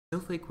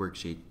Snowflake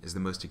Worksheet is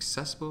the most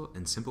accessible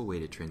and simple way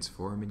to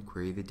transform and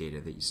query the data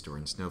that you store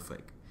in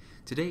Snowflake.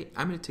 Today,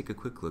 I'm going to take a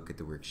quick look at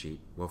the worksheet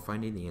while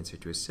finding the answer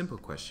to a simple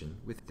question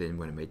within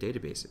one of my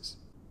databases.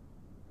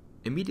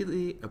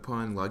 Immediately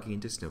upon logging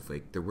into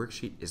Snowflake, the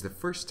worksheet is the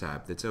first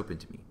tab that's open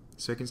to me,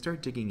 so I can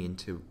start digging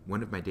into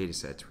one of my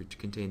datasets which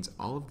contains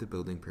all of the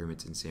building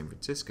permits in San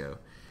Francisco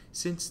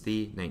since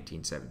the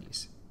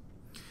 1970s.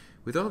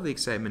 With all the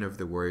excitement of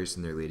the Warriors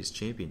and their latest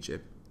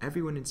championship,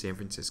 everyone in San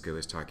Francisco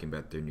is talking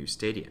about their new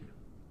stadium.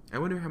 I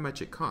wonder how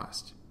much it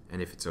cost,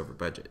 and if it's over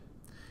budget.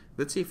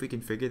 Let's see if we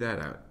can figure that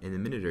out in a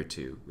minute or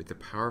two with the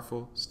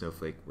powerful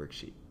Snowflake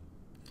Worksheet.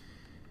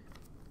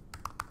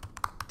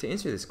 To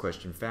answer this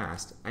question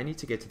fast, I need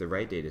to get to the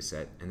right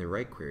dataset and the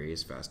right query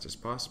as fast as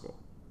possible.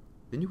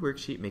 The new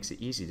worksheet makes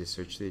it easy to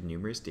search the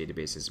numerous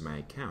databases in my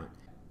account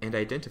and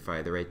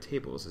identify the right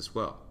tables as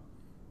well.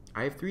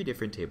 I have 3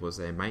 different tables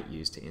that I might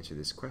use to answer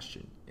this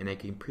question, and I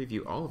can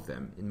preview all of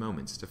them in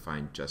moments to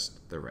find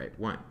just the right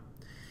one.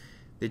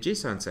 The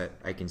JSON set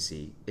I can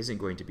see isn't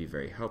going to be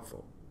very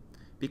helpful,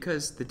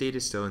 because the data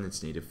is still in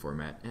its native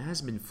format and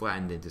hasn't been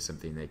flattened into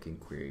something that I can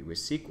query with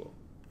SQL.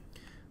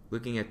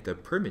 Looking at the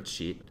permit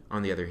sheet,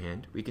 on the other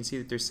hand, we can see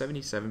that there's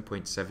 77.7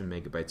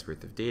 megabytes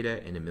worth of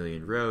data in 1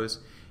 million rows,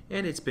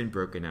 and it's been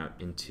broken out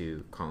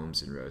into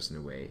columns and rows in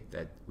a way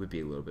that would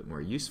be a little bit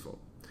more useful.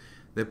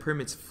 The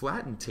permits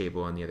flattened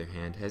table, on the other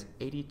hand, has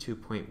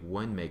 82.1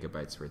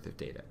 megabytes worth of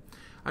data.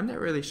 I'm not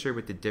really sure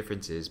what the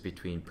difference is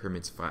between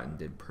permits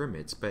flattened and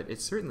permits, but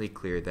it's certainly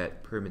clear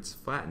that permits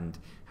flattened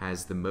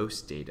has the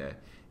most data,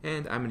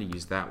 and I'm going to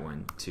use that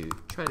one to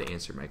try to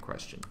answer my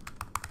question.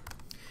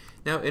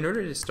 Now, in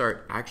order to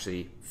start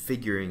actually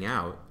figuring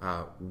out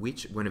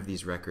which one of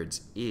these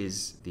records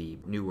is the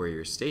New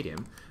Warriors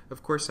Stadium,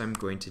 of course I'm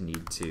going to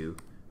need to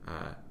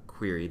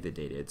query the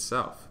data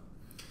itself.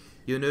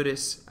 You'll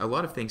notice a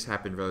lot of things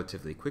happened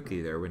relatively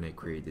quickly there when I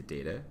queried the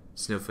data.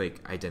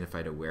 Snowflake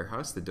identified a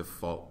warehouse, the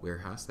default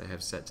warehouse that I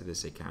have set to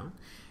this account,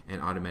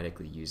 and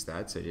automatically used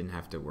that, so I didn't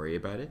have to worry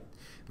about it.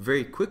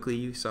 Very quickly,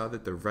 you saw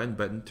that the run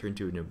button turned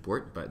to an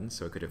abort button,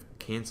 so I could have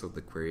canceled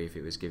the query if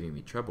it was giving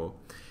me trouble.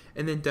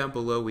 And then down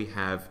below we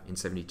have, in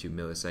 72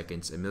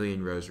 milliseconds, 1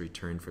 million rows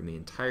returned from the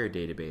entire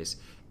database,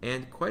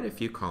 and quite a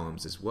few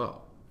columns as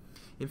well.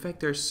 In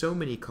fact, there are so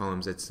many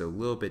columns that it's a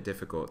little bit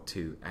difficult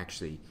to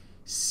actually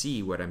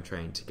see what I'm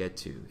trying to get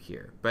to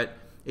here, but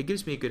it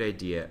gives me a good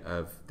idea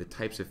of the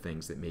types of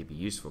things that may be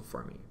useful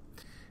for me.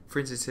 For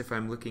instance, if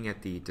I'm looking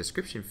at the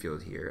description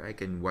field here, I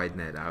can widen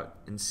that out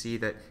and see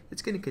that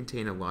it's going to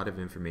contain a lot of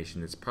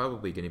information that's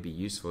probably going to be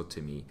useful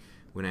to me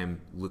when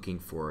I'm looking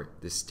for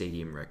the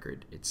stadium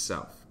record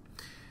itself.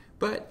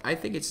 But I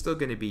think it's still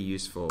going to be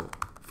useful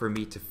for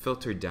me to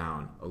filter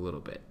down a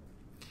little bit.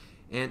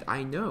 And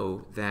I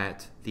know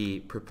that the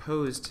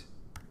proposed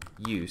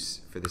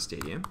use for the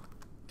stadium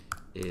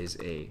is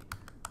a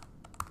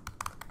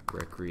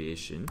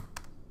recreation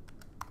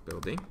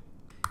building,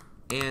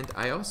 and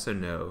I also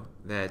know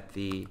that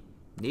the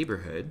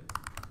neighborhood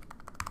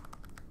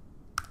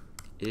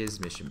is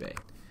Mission Bay.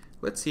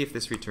 Let's see if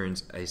this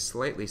returns a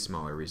slightly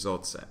smaller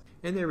result set.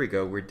 And there we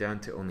go, we're down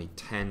to only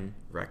 10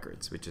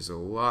 records, which is a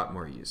lot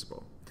more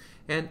usable.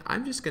 And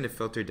I'm just going to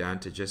filter down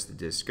to just the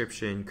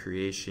description,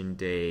 creation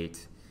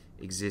date,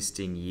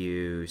 existing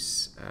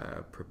use,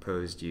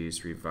 proposed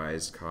use,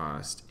 revised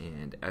cost,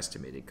 and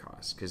estimated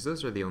cost, because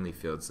those are the only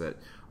fields that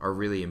are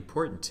really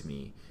important to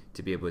me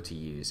to be able to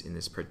use in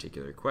this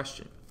particular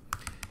question.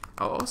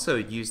 I'll also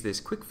use this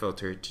quick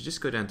filter to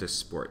just go down to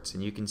sports,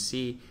 and you can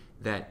see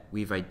that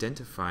we've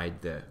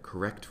identified the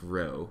correct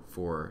row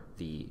for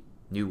the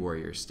New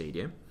Warriors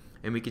Stadium,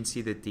 and we can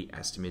see that the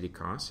estimated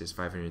cost is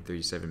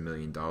 $537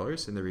 million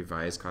and the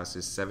revised cost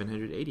is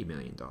 $780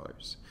 million.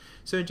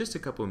 So in just a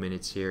couple of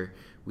minutes here,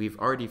 we've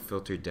already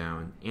filtered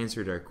down,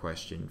 answered our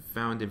question,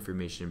 found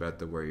information about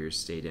the Warriors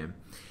Stadium,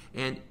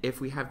 and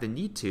if we have the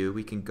need to,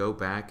 we can go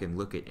back and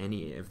look at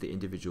any of the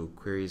individual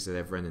queries that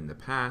I've run in the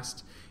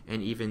past,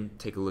 and even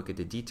take a look at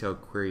the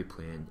detailed query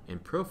plan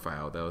and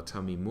profile that will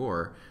tell me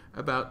more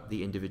about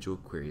the individual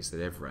queries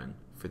that I've run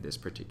for this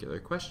particular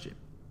question.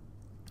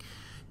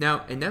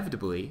 Now,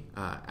 inevitably,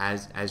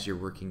 as you're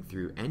working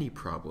through any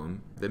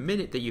problem, the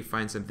minute that you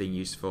find something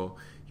useful,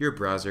 your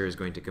browser is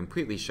going to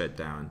completely shut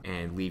down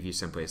and leave you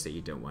someplace that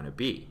you don't want to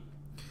be.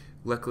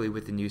 Luckily,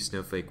 with the new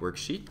Snowflake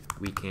Worksheet,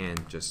 we can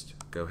just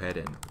go ahead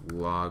and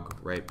log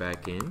right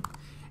back in,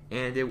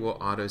 and it will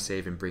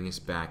autosave and bring us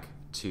back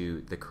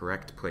to the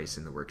correct place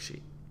in the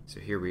worksheet. So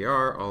here we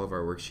are, all of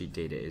our worksheet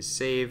data is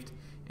saved,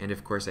 and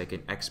of course I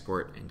can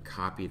export and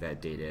copy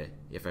that data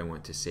if I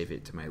want to save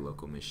it to my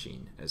local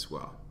machine as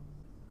well.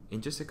 In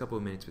just a couple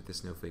of minutes with the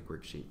Snowflake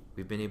Worksheet,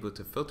 we've been able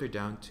to filter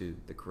down to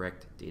the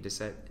correct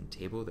dataset and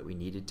table that we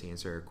needed to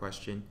answer our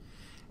question,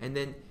 and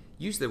then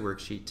use the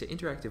worksheet to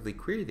interactively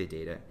query the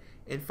data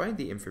and find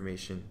the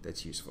information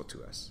that's useful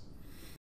to us.